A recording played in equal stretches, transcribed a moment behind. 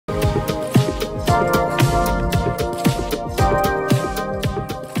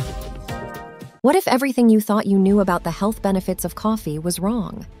What if everything you thought you knew about the health benefits of coffee was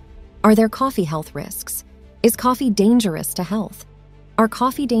wrong? Are there coffee health risks? Is coffee dangerous to health? Are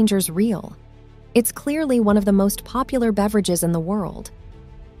coffee dangers real? It's clearly one of the most popular beverages in the world.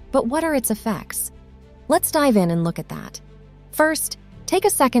 But what are its effects? Let's dive in and look at that. First, take a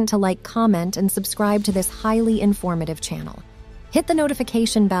second to like, comment, and subscribe to this highly informative channel. Hit the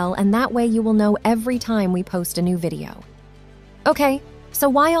notification bell, and that way you will know every time we post a new video. Okay, so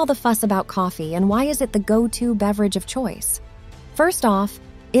why all the fuss about coffee, and why is it the go-to beverage of choice? First off,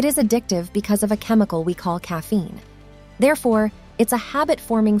 it is addictive because of a chemical we call caffeine. Therefore, it's a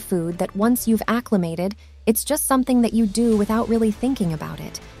habit-forming food that once you've acclimated, it's just something that you do without really thinking about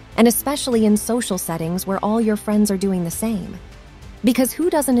it, and especially in social settings where all your friends are doing the same. Because who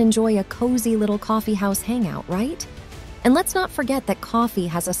doesn't enjoy a cozy little coffee house hangout, right? And let's not forget that coffee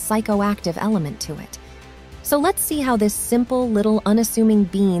has a psychoactive element to it. So let's see how this simple little unassuming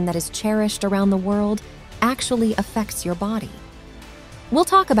bean that is cherished around the world actually affects your body. We'll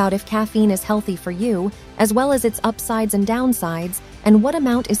talk about if caffeine is healthy for you, as well as its upsides and downsides, and what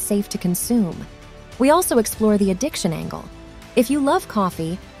amount is safe to consume. We also explore the addiction angle. If you love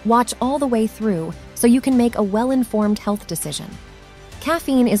coffee, watch all the way through so you can make a well-informed health decision.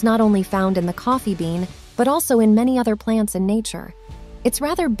 Caffeine is not only found in the coffee bean, but also in many other plants in nature. It's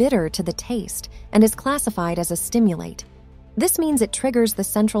rather bitter to the taste and is classified as a stimulant. This means it triggers the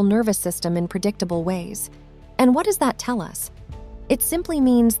central nervous system in predictable ways. And what does that tell us? It simply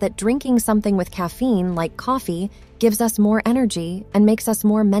means that drinking something with caffeine, like coffee, gives us more energy and makes us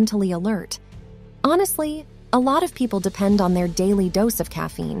more mentally alert. Honestly, a lot of people depend on their daily dose of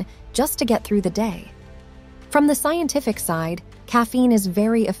caffeine just to get through the day. From the scientific side, caffeine is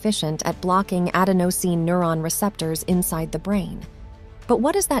very efficient at blocking adenosine neuron receptors inside the brain. But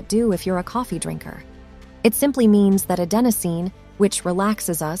what does that do if you're a coffee drinker? It simply means that adenosine, which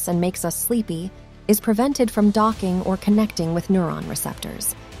relaxes us and makes us sleepy, is prevented from docking or connecting with neuron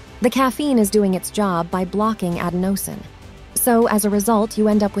receptors. The caffeine is doing its job by blocking adenosine. So as a result, you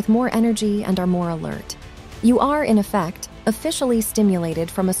end up with more energy and are more alert. You are, in effect, officially stimulated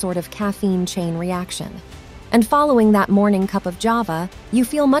from a sort of caffeine chain reaction. And following that morning cup of java, you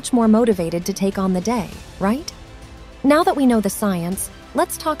feel much more motivated to take on the day, right? Now that we know the science,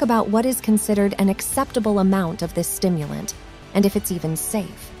 let's talk about what is considered an acceptable amount of this stimulant, and if it's even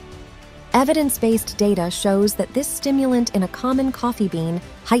safe. Evidence-based data shows that this stimulant in a common coffee bean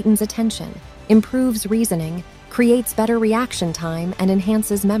heightens attention, improves reasoning, creates better reaction time, and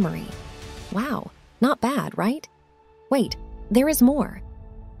enhances memory. Wow, not bad, right? Wait, there is more.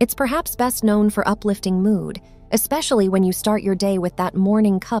 It's perhaps best known for uplifting mood, especially when you start your day with that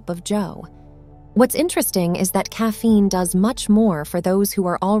morning cup of joe. What's interesting is that caffeine does much more for those who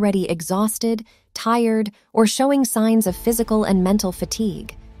are already exhausted, tired, or showing signs of physical and mental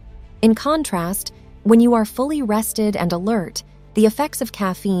fatigue. In contrast, when you are fully rested and alert, the effects of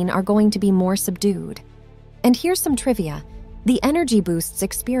caffeine are going to be more subdued. And here's some trivia. The energy boosts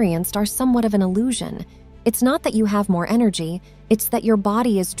experienced are somewhat of an illusion. It's not that you have more energy, it's that your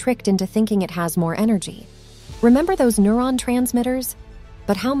body is tricked into thinking it has more energy. Remember those neuron transmitters?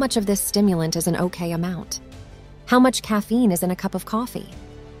 But how much of this stimulant is an okay amount? How much caffeine is in a cup of coffee?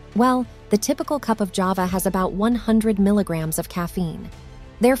 Well, the typical cup of java has about 100 milligrams of caffeine.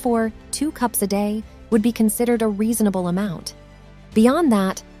 Therefore, 2 cups a day would be considered a reasonable amount. Beyond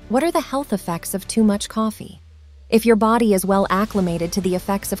that, what are the health effects of too much coffee? If your body is well acclimated to the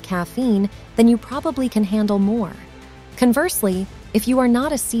effects of caffeine, then you probably can handle more. Conversely, if you are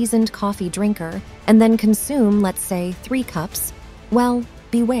not a seasoned coffee drinker and then consume, let's say, 3 cups, well,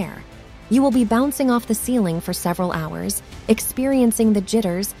 beware. You will be bouncing off the ceiling for several hours, experiencing the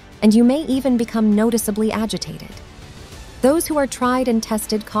jitters, and you may even become noticeably agitated. Those who are tried and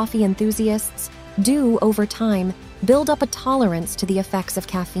tested coffee enthusiasts do, over time, build up a tolerance to the effects of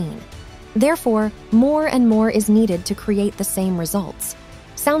caffeine. Therefore, more and more is needed to create the same results.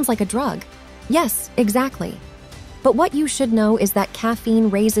 Sounds like a drug. Yes, exactly. But what you should know is that caffeine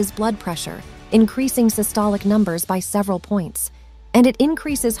raises blood pressure, increasing systolic numbers by several points. And it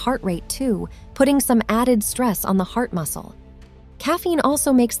increases heart rate too, putting some added stress on the heart muscle. Caffeine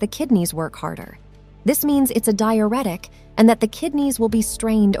also makes the kidneys work harder. This means it's a diuretic and that the kidneys will be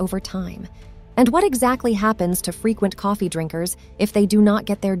strained over time. And what exactly happens to frequent coffee drinkers if they do not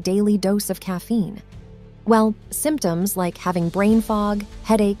get their daily dose of caffeine? Well, symptoms like having brain fog,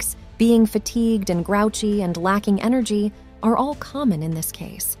 headaches, being fatigued and grouchy, and lacking energy are all common in this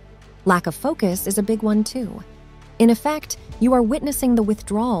case. Lack of focus is a big one too. In effect, you are witnessing the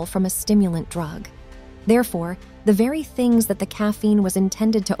withdrawal from a stimulant drug. Therefore, the very things that the caffeine was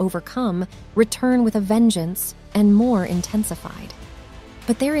intended to overcome return with a vengeance and more intensified.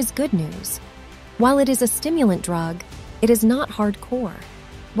 But there is good news. While it is a stimulant drug, it is not hardcore.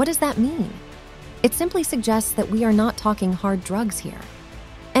 What does that mean? It simply suggests that we are not talking hard drugs here.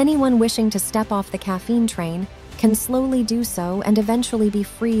 Anyone wishing to step off the caffeine train can slowly do so and eventually be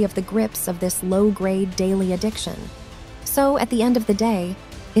free of the grips of this low-grade daily addiction. So, at the end of the day,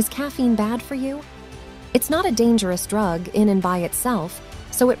 is caffeine bad for you? It's not a dangerous drug in and by itself,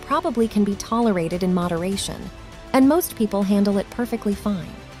 so it probably can be tolerated in moderation, and most people handle it perfectly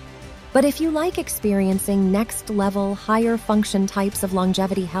fine. But if you like experiencing next-level, higher-function types of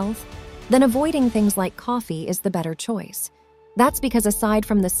longevity health, then avoiding things like coffee is the better choice. That's because aside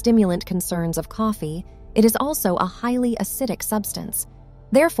from the stimulant concerns of coffee, it is also a highly acidic substance.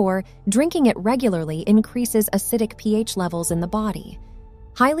 Therefore, drinking it regularly increases acidic pH levels in the body.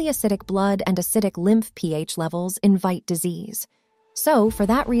 Highly acidic blood and acidic lymph pH levels invite disease. So, for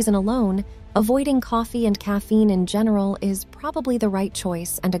that reason alone, avoiding coffee and caffeine in general is probably the right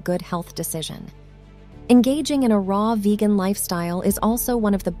choice and a good health decision. Engaging in a raw vegan lifestyle is also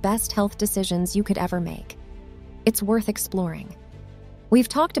one of the best health decisions you could ever make. It's worth exploring. We've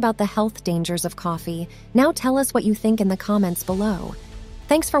talked about the health dangers of coffee. Now tell us what you think in the comments below.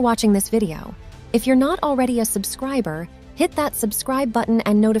 Thanks for watching this video. If you're not already a subscriber, hit that subscribe button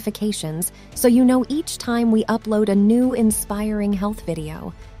and notifications so you know each time we upload a new inspiring health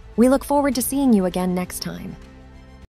video. We look forward to seeing you again next time.